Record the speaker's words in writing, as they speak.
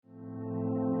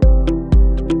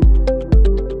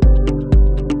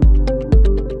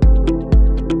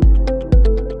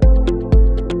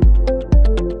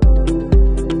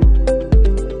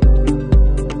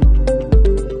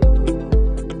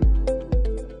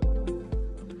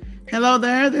Hello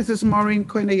there. This is Maureen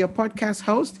Quinda, your podcast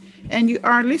host, and you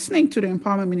are listening to the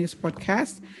Empowerment Minutes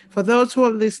podcast. For those who are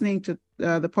listening to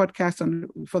the podcast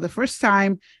for the first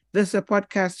time, this is a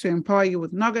podcast to empower you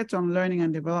with nuggets on learning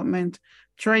and development,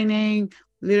 training,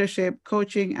 leadership,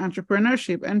 coaching,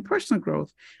 entrepreneurship, and personal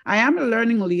growth. I am a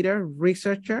learning leader,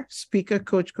 researcher, speaker,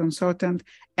 coach, consultant,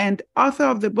 and author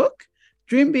of the book,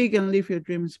 Dream Big and Live Your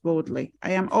Dreams Boldly.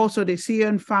 I am also the CEO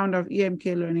and founder of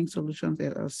EMK Learning Solutions,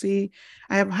 LLC.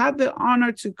 I have had the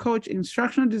honor to coach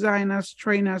instructional designers,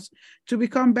 trainers to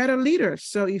become better leaders.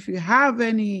 So if you have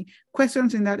any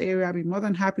questions in that area, I'll be more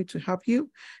than happy to help you.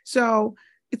 So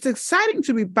it's exciting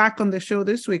to be back on the show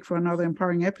this week for another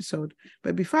empowering episode.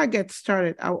 But before I get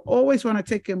started, I always want to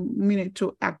take a minute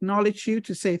to acknowledge you,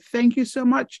 to say thank you so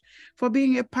much for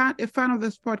being a fan of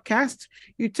this podcast.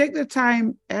 You take the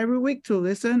time every week to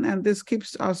listen, and this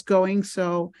keeps us going.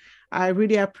 So I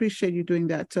really appreciate you doing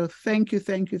that. So thank you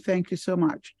so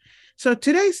much. So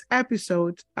today's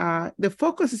episode, the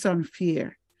focus is on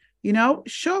fear.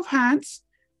 Show of hands,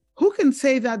 who can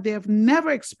say that they have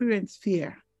never experienced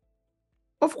fear?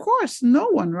 Of course, no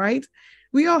one, right?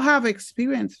 We all have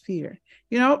experienced fear,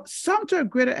 some to a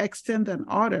greater extent than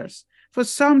others. For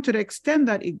some, to the extent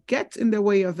that it gets in the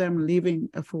way of them living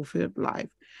a fulfilled life.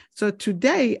 So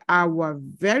today, our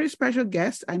very special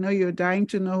guest, I know you're dying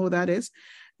to know who that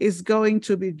is going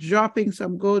to be dropping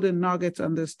some golden nuggets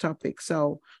on this topic.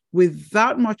 So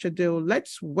without much ado,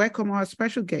 let's welcome our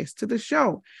special guest to the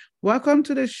show. Welcome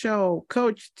to the show,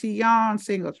 Coach Tian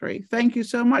Singletary. Thank you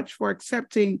so much for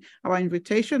accepting our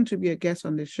invitation to be a guest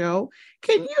on the show.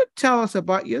 Can you tell us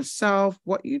about yourself,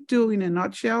 what you do in a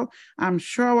nutshell? I'm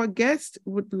sure our guest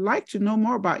would like to know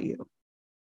more about you.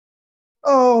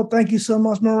 Oh, thank you so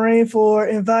much, Maureen, for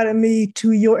inviting me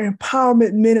to your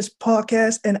Empowerment Minutes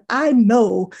podcast. And I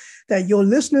know that your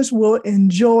listeners will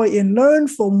enjoy and learn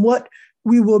from what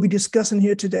we will be discussing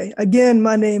here today. Again,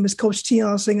 my name is Coach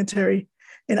Tian Singletary,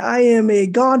 and I am a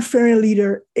God-fearing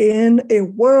leader and a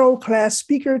world-class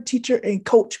speaker, teacher, and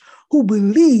coach who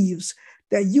believes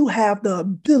that you have the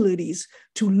abilities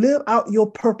to live out your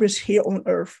purpose here on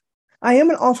earth. I am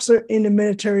an officer in the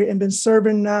military and been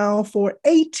serving now for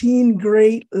 18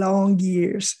 great long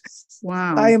years.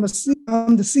 Wow. I'm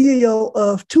the CEO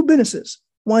of two businesses,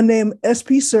 one named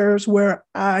SP Serves, where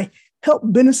I help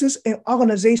businesses and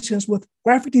organizations with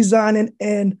graphic designing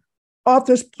and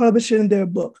authors publishing their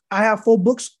book. I have 4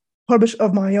 books published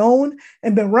of my own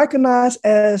and been recognized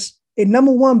as a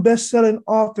 #1 best-selling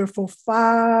author for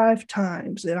 5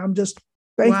 times. And I'm just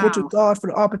thankful to God for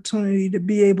the opportunity to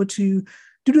be able to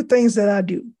do the things that I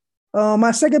do. My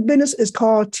second business is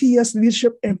called TS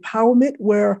Leadership Empowerment,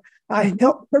 where I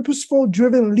help purposeful,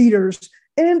 driven leaders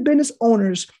and business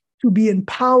owners to be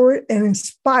empowered and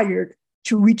inspired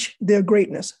to reach their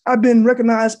greatness. I've been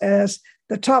recognized as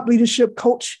the top leadership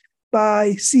coach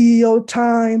by CEO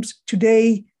Times,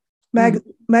 Today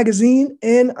magazine,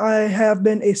 and I have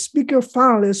been a speaker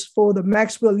finalist for the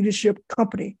Maxwell Leadership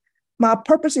Company. My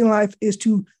purpose in life is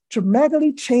to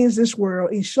dramatically change this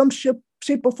world in some shape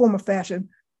or form or fashion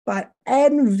by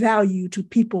adding value to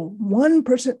people one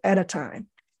person at a time.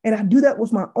 And I do that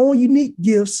with my own unique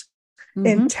gifts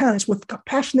and talents with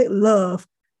compassionate love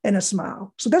and a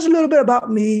smile. So that's a little bit about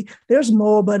me. There's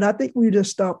more, but I think we just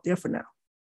stop there for now.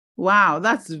 Wow,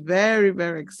 that's very,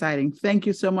 very exciting. Thank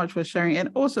you so much for sharing.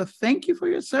 And also, thank you for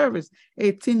your service.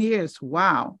 18 years.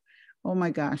 Wow. Oh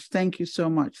my gosh. Thank you so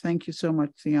much. Thank you so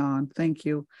much, Tian. Thank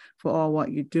you for all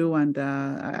what you do. And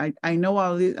I know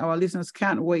our listeners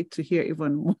can't wait to hear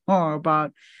even more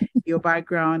about your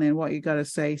background and what you got to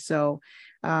say. So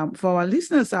for our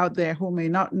listeners out there who may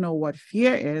not know what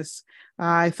fear is,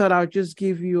 I thought I would just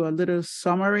give you a little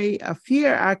summary. A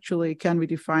fear actually can be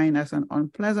defined as an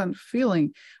unpleasant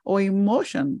feeling or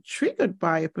emotion triggered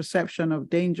by a perception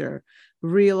of danger,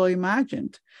 real or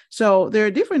imagined. So there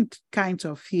are different kinds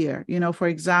of fear. For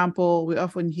example, we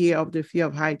often hear of the fear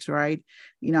of heights, right?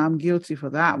 I'm guilty for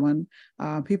that one.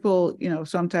 People,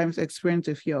 sometimes experience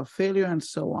a fear of failure and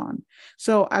so on.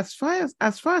 So as far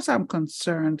as I'm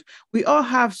concerned, we all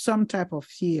have some type of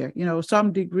fear,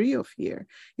 some degree of fear.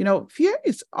 Fear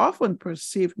is often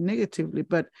perceived negatively,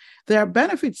 but there are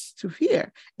benefits to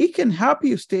fear. It can help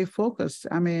you stay focused.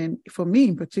 I mean, for me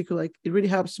in particular, it really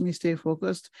helps me stay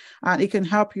focused, and it can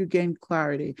help you gain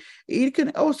clarity. It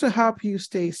can also help you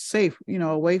stay safe,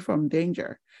 away from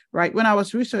danger. Right. When I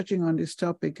was researching on this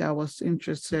topic, I was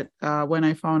interested when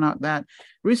I found out that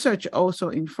research also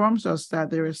informs us that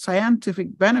there are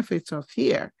scientific benefits of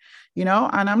fear.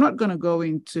 and I'm not going to go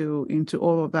into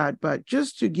all of that, but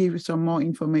just to give you some more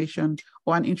information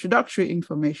or an introductory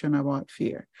information about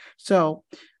fear. So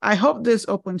I hope this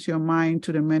opens your mind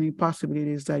to the many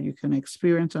possibilities that you can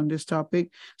experience on this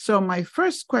topic. So my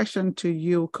first question to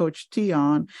you, Coach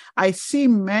Tion, I see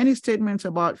many statements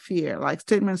about fear, like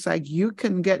statements like you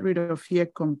can get rid of fear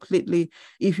completely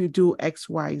if you do X,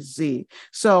 Y, Z.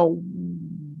 So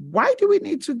why do we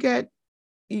need to get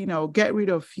rid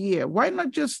of fear? Why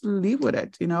not just live with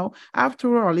it?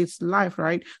 After all, it's life,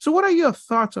 right? So what are your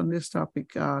thoughts on this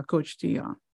topic, Coach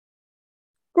Tion?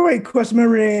 Great question,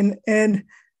 Marianne. And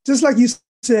just like you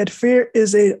said, fear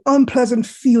is an unpleasant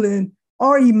feeling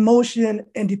or emotion,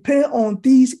 and depending on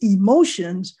these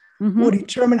emotions will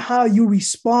determine how you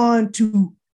respond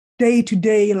to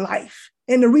day-to-day life.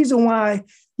 And the reason why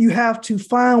you have to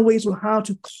find ways on how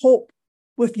to cope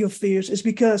with your fears is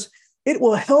because it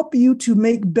will help you to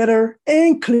make better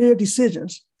and clear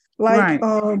decisions. Like,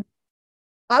 right.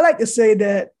 I like to say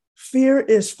that fear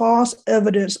is false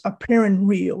evidence appearing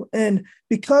real. And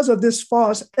because of this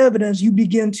false evidence, you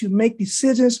begin to make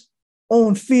decisions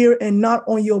on fear and not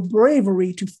on your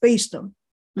bravery to face them.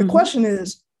 The question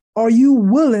is, are you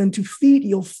willing to feed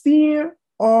your fear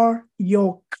or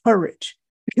your courage?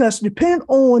 Because depending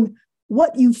on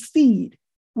what you feed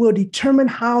will determine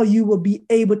how you will be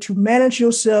able to manage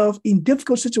yourself in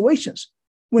difficult situations.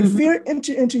 When fear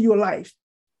enters into your life,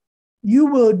 you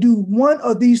will do one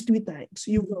of these three things.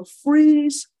 You will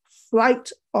freeze,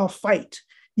 flight, or fight.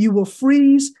 You will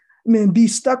freeze, be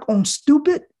stuck on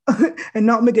stupid and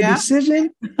not make a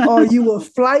decision, or you will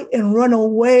flight and run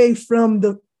away from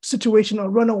the situation or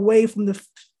run away from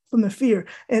the fear.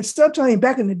 And sometimes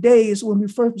back in the days when we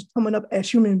first was coming up as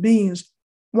human beings,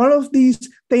 one of these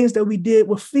things that we did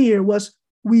with fear was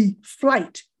we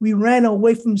flight. We ran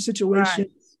away from the situation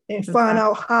and find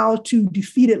out how to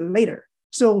defeat it later.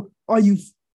 So are you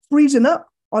freezing up?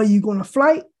 Are you going to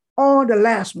flight? Or the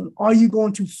last one, are you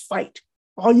going to fight?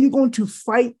 Are you going to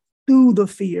fight through the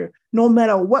fear? No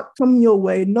matter what comes your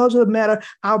way, no matter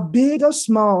how big or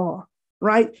small,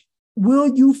 right?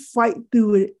 Will you fight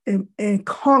through it and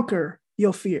conquer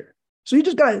your fear? So you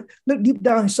just got to look deep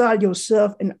down inside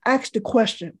yourself and ask the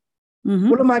question,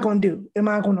 what am I going to do? Am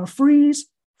I going to freeze,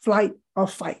 flight, or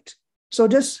fight? So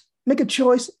just make a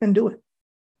choice and do it.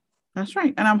 That's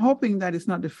right. And I'm hoping that it's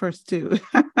not the first two.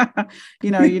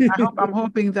 I'm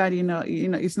hoping that,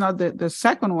 it's not the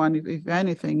second one, if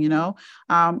anything,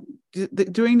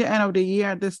 during the end of the year,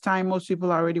 at this time, most people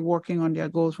are already working on their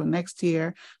goals for next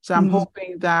year. So I'm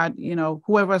hoping that,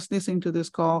 whoever's listening to this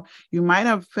call, you might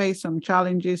have faced some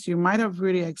challenges. You might have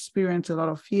really experienced a lot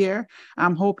of fear.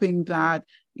 I'm hoping that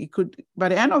you could, by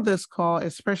the end of this call,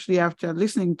 especially after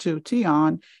listening to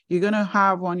Tion, you're going to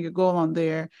have on your goal on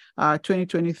there,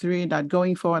 2023, that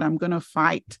going forward, I'm going to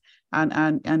fight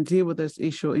and deal with this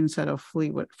issue instead of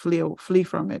flee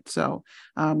from it. So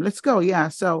let's go. Yeah.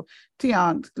 So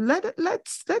Tion,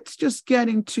 let's just get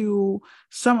into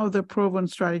some of the proven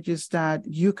strategies that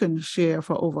you can share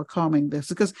for overcoming this,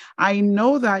 because I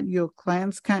know that your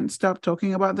clients can't stop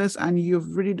talking about this, and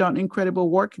you've really done incredible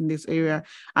work in this area,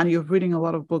 and you're reading a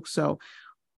lot of books. So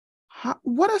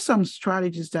what are some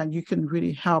strategies that you can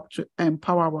really help to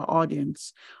empower our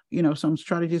audience, some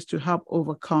strategies to help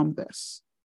overcome this?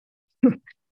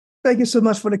 Thank you so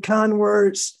much for the kind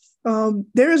words.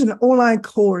 There is an online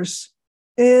course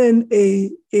and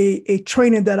a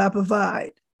training that I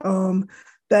provide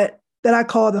that I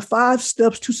call the 5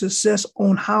 steps to success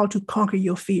on how to conquer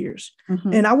your fears.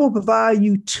 And I will provide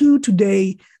you 2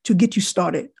 today to get you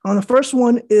started. The first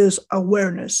one is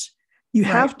awareness. You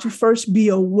have to first be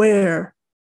aware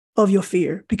of your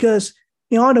fear, because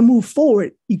in order to move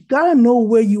forward, you got to know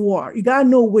where you are. You got to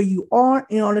know where you are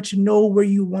in order to know where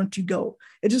you want to go.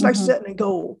 It's just like setting a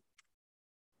goal.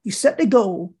 You set the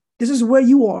goal. This is where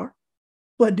you are,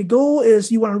 but the goal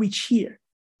is you want to reach here.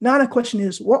 Now the question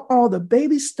is, what are the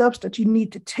baby steps that you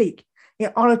need to take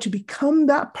in order to become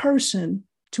that person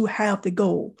to have the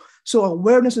goal? So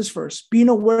awareness is first, being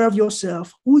aware of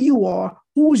yourself, who you are,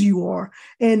 whose you are,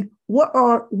 and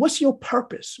what's your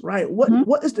purpose, right?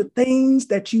 What is the things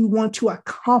that you want to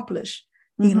accomplish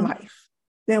in life?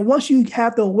 Then once you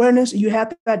have the awareness, you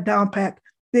have that down pat,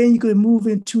 then you can move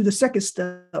into the second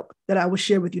step that I will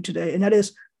share with you today, and that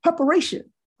is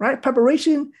preparation, right?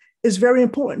 Preparation is very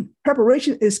important.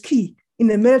 Preparation is key. In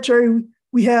the military,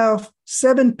 we have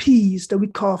 7 P's that we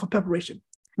call for preparation.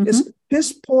 It's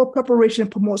piss poor preparation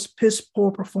promotes piss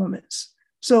poor performance.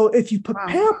 So if you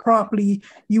prepare properly,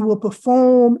 you will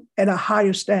perform at a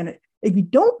higher standard. If you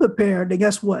don't prepare, then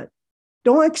guess what?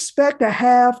 Don't expect to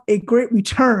have a great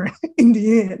return in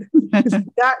the end.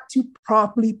 You've got to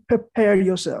properly prepare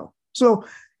yourself. So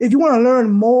if you want to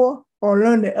learn more or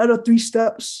learn the other 3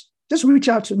 steps, just reach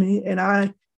out to me and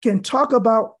I can talk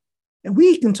about, and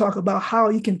we can talk about how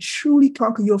you can truly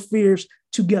conquer your fears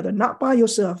together, not by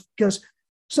yourself, because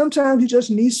sometimes you just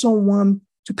need someone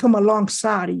to come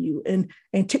alongside of you and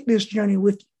take this journey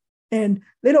with you. And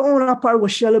later on, I probably will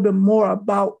share a little bit more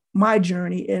about my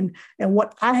journey and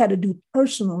what I had to do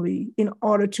personally in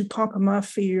order to conquer my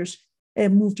fears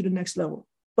and move to the next level.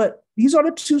 But these are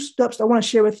the 2 steps I want to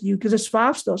share with you, because it's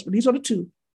 5 steps, but these are the 2: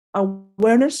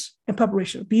 awareness and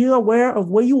preparation. Be aware of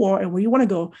where you are and where you want to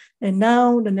go. And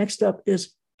now the next step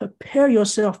is prepare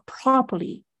yourself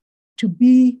properly to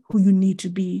be who you need to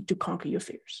be to conquer your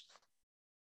fears.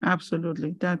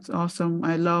 Absolutely. That's awesome.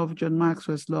 I love John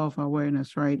Maxwell's law of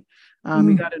awareness, right?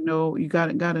 You got to know, you got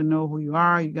to know who you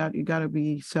are. You got to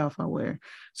be self-aware.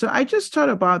 So I just thought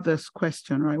about this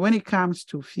question, right? When it comes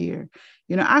to fear,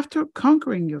 after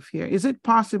conquering your fear, is it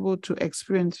possible to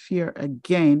experience fear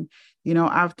again,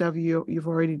 after you've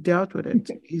already dealt with it?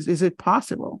 Is it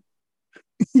possible?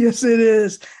 Yes, it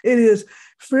is. It is.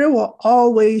 Fear will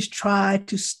always try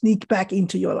to sneak back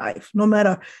into your life. No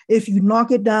matter if you knock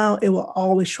it down, it will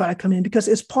always try to come in because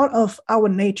it's part of our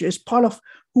nature. It's part of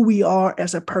who we are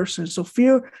as a person. So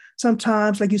fear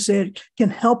sometimes, like you said, can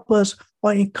help us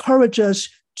or encourage us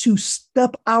to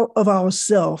step out of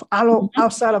ourselves,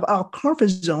 outside of our comfort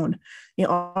zone in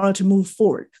order to move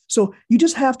forward. So you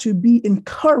just have to be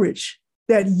encouraged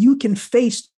that you can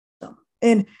face them.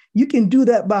 And you can do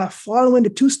that by following the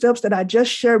 2 steps that I just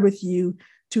shared with you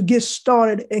to get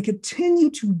started and continue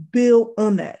to build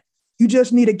on that. You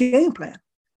just need a game plan.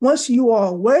 Once you are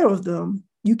aware of them,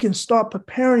 you can start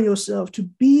preparing yourself to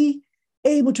be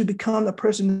able to become the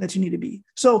person that you need to be.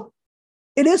 So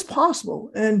it is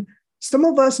possible. And some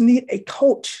of us need a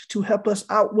coach to help us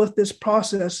out with this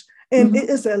process. And it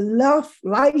is a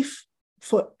life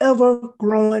forever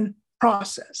growing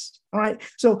process. All right.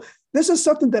 So this is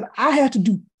something that I had to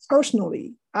do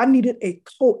personally. I needed a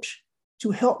coach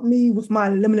to help me with my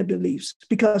limited beliefs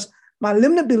because my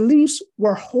limited beliefs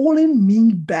were holding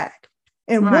me back.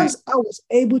 And once I was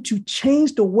able to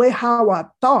change the way how I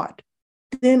thought,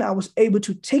 then I was able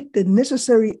to take the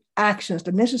necessary actions,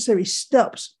 the necessary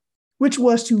steps, which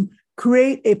was to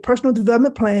create a personal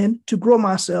development plan to grow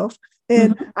myself.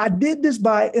 And I did this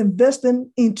by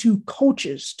investing into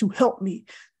coaches to help me,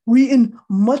 reading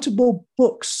multiple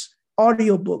books,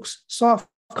 audiobooks, soft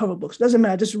cover books, doesn't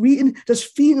matter, just reading,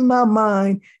 just feeding my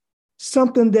mind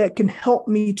something that can help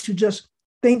me to just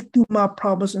think through my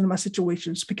problems and my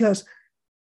situations, because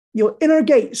your inner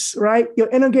gates, right? Your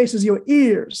inner gates is your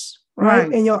ears,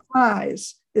 right? And your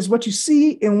eyes is what you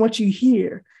see and what you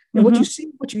hear. And what you see,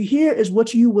 what you hear is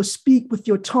what you will speak with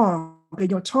your tongue. And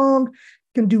your tongue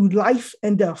can do life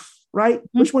and death, right?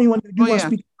 Which one you want to do? You want to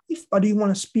speak life or do you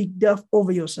want to speak death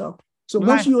over yourself? So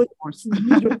once you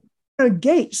use your inner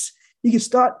gates, you can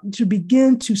start to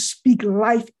begin to speak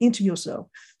life into yourself.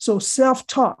 So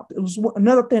self-talk, it was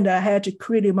another thing that I had to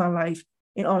create in my life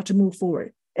in order to move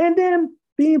forward. And then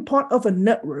being part of a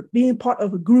network, being part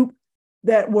of a group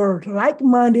that were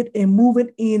like-minded and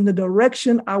moving in the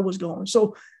direction I was going.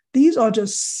 So these are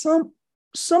just some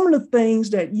of the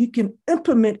things that you can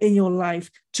implement in your life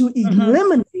to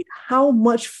eliminate how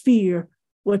much fear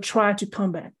will try to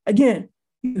come back. Again,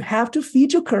 you have to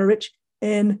feed your courage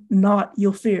and not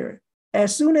your fear.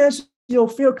 As soon as your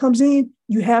fear comes in,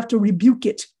 you have to rebuke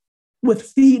it with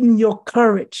feeding your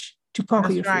courage to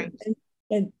conquer your fear.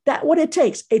 And that's what it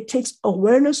takes. It takes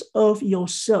awareness of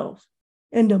yourself.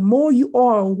 And the more you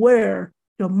are aware,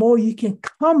 the more you can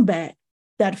combat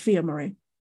that fear, Marie.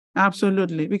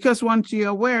 Absolutely. Because once you're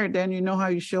aware, then you know how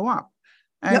you show up.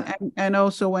 And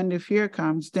also when the fear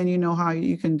comes, then you know how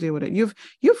you can deal with it.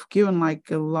 You've given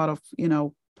like a lot of,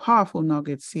 powerful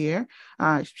nuggets here,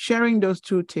 sharing those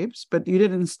 2 tips, but you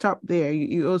didn't stop there.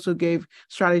 You also gave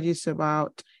strategies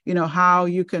about, how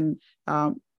you can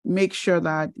make sure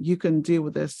that you can deal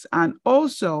with this. And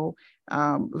also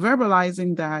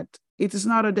verbalizing that it is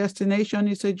not a destination,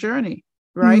 it's a journey.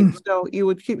 Right. So it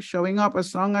would keep showing up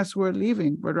as long as we're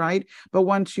living. Right. But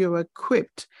once you're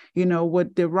equipped,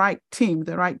 with the right team,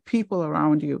 the right people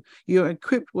around you, you're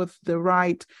equipped with the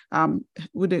right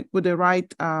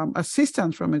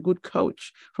assistance from a good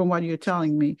coach, from what you're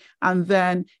telling me. And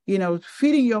then,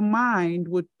 feeding your mind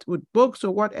with books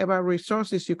or whatever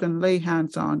resources you can lay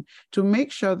hands on to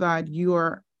make sure that you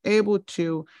are able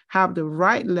to have the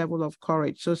right level of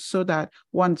courage so that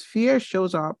once fear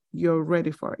shows up, you're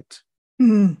ready for it.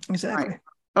 Exactly. Right.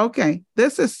 Okay,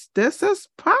 this is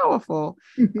powerful.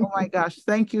 Oh my gosh,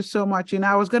 thank you so much.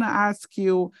 I was going to ask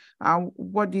you,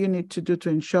 what do you need to do to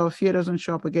ensure fear doesn't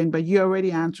show up again? But you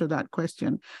already answered that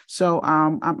question. So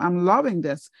I'm loving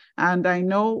this, and I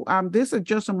know these are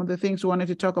just some of the things we wanted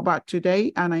to talk about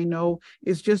today. And I know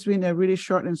it's just been a really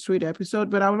short and sweet episode.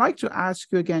 But I would like to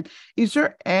ask you again: is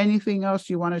there anything else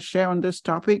you want to share on this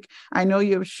topic? I know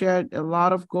you've shared a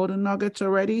lot of golden nuggets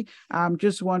already. I'm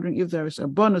just wondering if there is a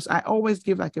bonus. I always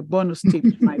give like a bonus tip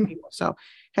to my people. So,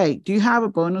 hey, do you have a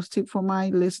bonus tip for my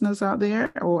listeners out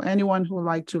there, or anyone who would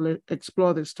like to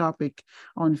explore this topic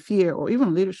on fear or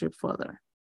even leadership further?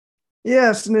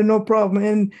 Yes, no problem.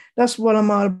 And that's what I'm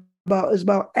all about, is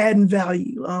about adding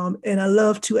value. And I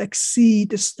love to exceed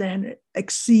the standard,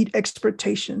 exceed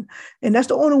expectation. And that's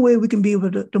the only way we can be able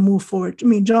to move forward. I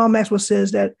mean, John Maxwell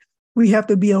says that we have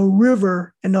to be a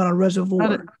river and not a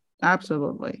reservoir.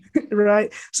 Absolutely.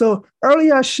 Right. So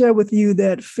earlier I shared with you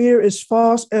that fear is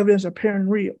false evidence appearing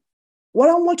real. What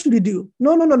I want you to do,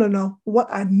 no. What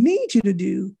I need you to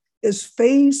do is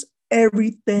face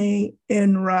everything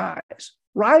and rise.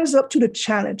 Rise up to the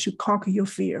challenge to conquer your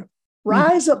fear.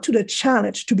 Rise up to the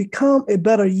challenge to become a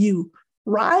better you.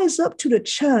 Rise up to the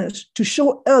challenge to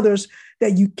show others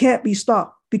that you can't be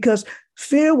stopped, because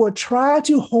fear will try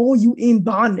to hold you in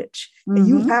bondage. And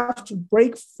you have to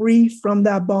break free from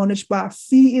that bondage by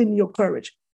feeding your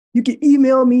courage. You can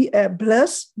email me at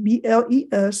bless,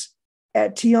 BLES,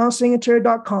 at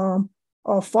tionsingletary.com,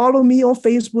 or follow me on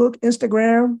Facebook,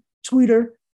 Instagram,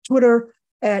 Twitter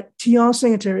at Tion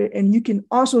Singletary. And you can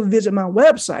also visit my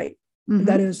website.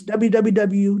 That is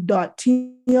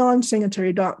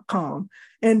www.tionsingletary.com.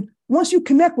 And once you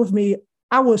connect with me,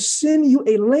 I will send you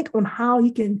a link on how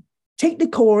you can take the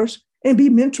course and be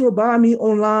mentored by me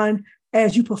online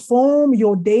as you perform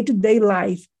your day-to-day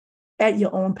life at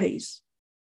your own pace.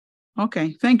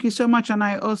 Okay, thank you so much. And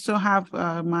I also have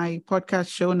my podcast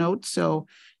show notes. So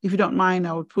if you don't mind,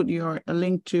 I will put a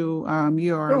link to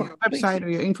your website, please, or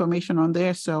your information on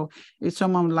there. So if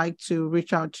someone would like to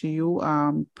reach out to you,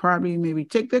 probably maybe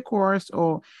take the course,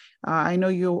 or I know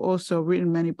you've also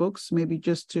written many books, maybe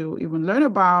just to even learn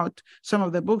about some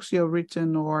of the books you've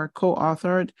written or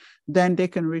co-authored, then they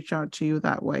can reach out to you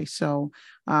that way. So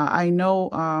I know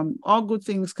all good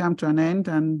things come to an end.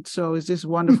 And so it's this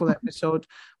wonderful episode.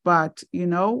 But,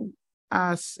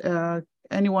 as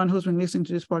anyone who's been listening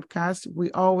to this podcast,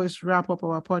 we always wrap up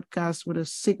our podcast with a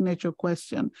signature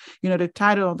question. The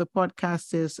title of the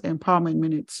podcast is Empowerment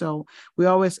Minute. So we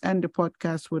always end the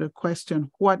podcast with a question: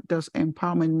 what does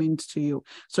empowerment mean to you?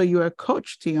 So you're a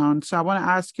coach, Tion. So I want to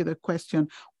ask you the question: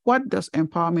 what does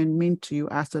empowerment mean to you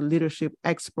as a leadership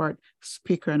expert,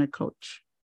 speaker, and a coach?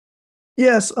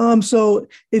 Yes. So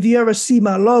if you ever see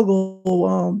my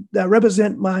logo that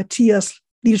represent my TS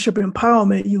Leadership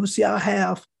Empowerment, you will see I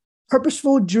have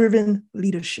purposeful driven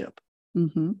leadership,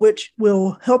 which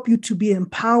will help you to be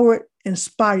empowered,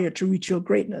 inspired to reach your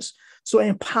greatness. So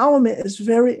empowerment is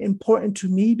very important to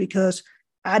me because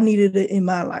I needed it in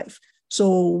my life.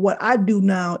 So what I do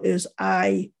now is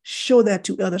I show that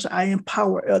to others. I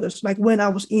empower others. Like when I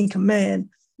was in command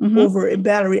over a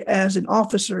battery as an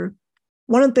officer,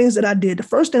 one of the things that I did, the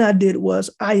first thing I did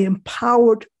was I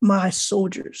empowered my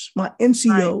soldiers, my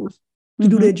NCOs, to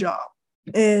do their job.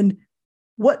 And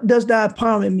what does that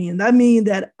empowerment mean? That means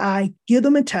that I give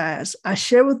them a task, I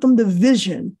share with them the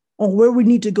vision on where we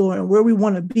need to go and where we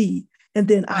want to be. And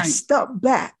then I step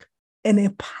back and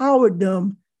empower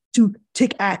them to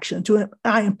take action.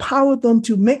 I empower them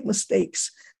to make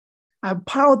mistakes. I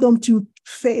empower them to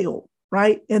fail,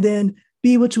 right? And then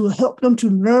be able to help them to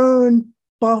learn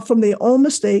from their own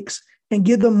mistakes and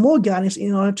give them more guidance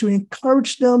in order to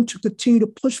encourage them to continue to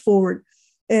push forward.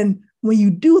 And when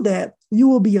you do that, you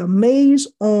will be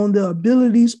amazed on the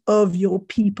abilities of your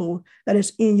people that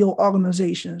is in your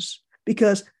organizations,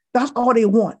 because that's all they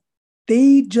want.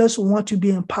 They just want to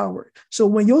be empowered. So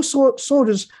when your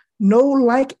soldiers know,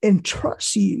 like, and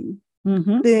trust you,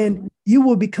 then you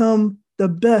will become the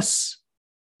best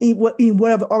in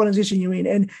whatever organization you're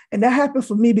in. And that happened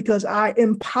for me because I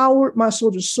empowered my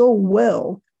soldiers so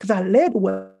well, because I led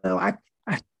well. I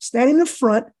stand in the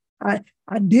front.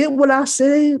 I did what I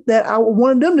said that I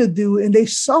wanted them to do, and they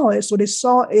saw it. So they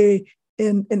saw an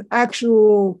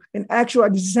actual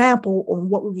example on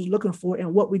what we were looking for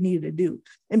and what we needed to do.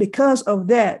 And because of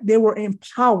that, they were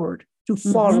empowered to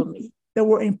follow me. They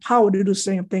were empowered to do the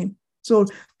same thing. So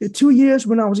the 2 years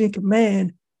when I was in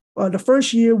command, the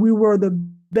first year we were the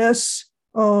best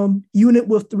unit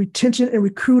with the retention and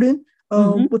recruiting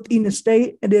within the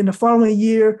state. And then the following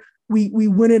year, we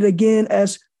win it again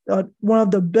as one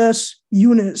of the best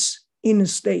units in the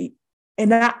state.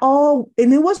 And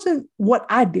it wasn't what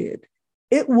I did.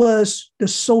 It was the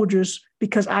soldiers,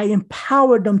 because I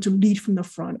empowered them to lead from the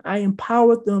front. I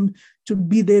empowered them to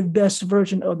be their best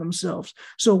version of themselves.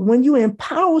 So when you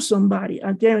empower somebody,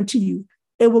 I guarantee you,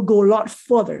 it will go a lot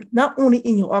further, not only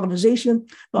in your organization,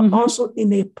 but also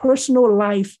in their personal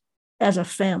life as a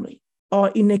family or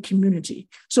in their community.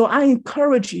 So I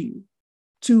encourage you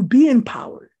to be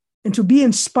empowered and to be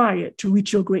inspired to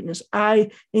reach your greatness.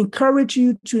 I encourage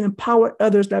you to empower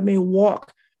others that may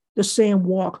walk the same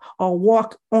walk or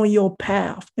walk on your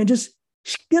path, and just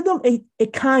give them a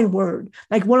kind word.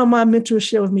 Like one of my mentors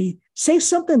shared with me, say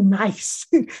something nice.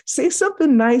 Say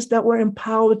something nice that will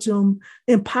empower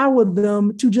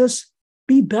them to just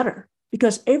be better,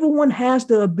 because everyone has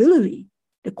the ability.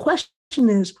 The question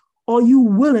is, are you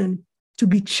willing to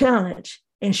be challenged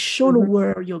and show the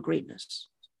world your greatness?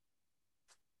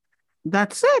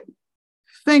 That's it.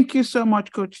 Thank you so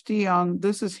much, Coach Tion.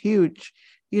 This is huge.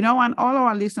 And all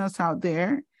our listeners out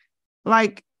there,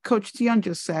 like Coach Tion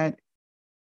just said,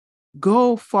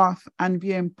 go forth and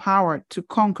be empowered to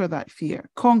conquer that fear,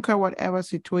 conquer whatever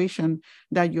situation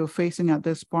that you're facing at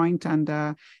this point.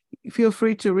 And feel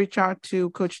free to reach out to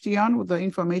Coach Tion with the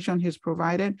information he's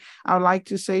provided. I would like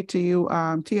to say to you,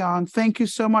 Tion, thank you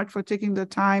so much for taking the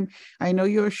time. I know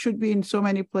you should be in so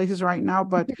many places right now,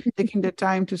 but taking the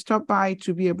time to stop by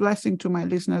to be a blessing to my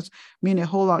listeners mean a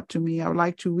whole lot to me. I would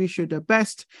like to wish you the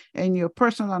best in your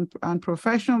personal and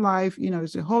professional life.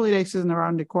 It's the holiday season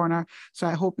around the corner, so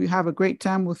I hope you have a great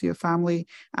time with your family,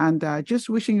 and just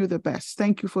wishing you the best.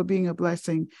 Thank you for being a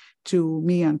blessing to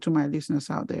me and to my listeners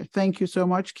out there. Thank you so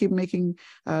much. Keep making,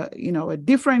 a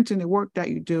difference in the work that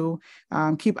you do.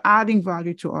 Keep adding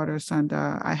value to others. And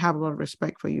I have a lot of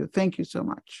respect for you. Thank you so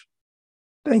much.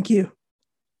 Thank you.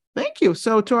 Thank you.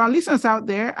 So to our listeners out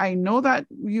there, I know that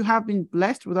you have been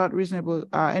blessed without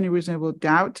any reasonable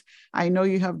doubt. I know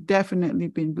you have definitely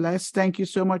been blessed. Thank you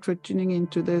so much for tuning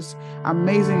into this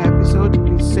amazing episode.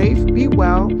 Be safe, be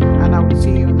well, and I will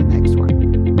see you on the next one.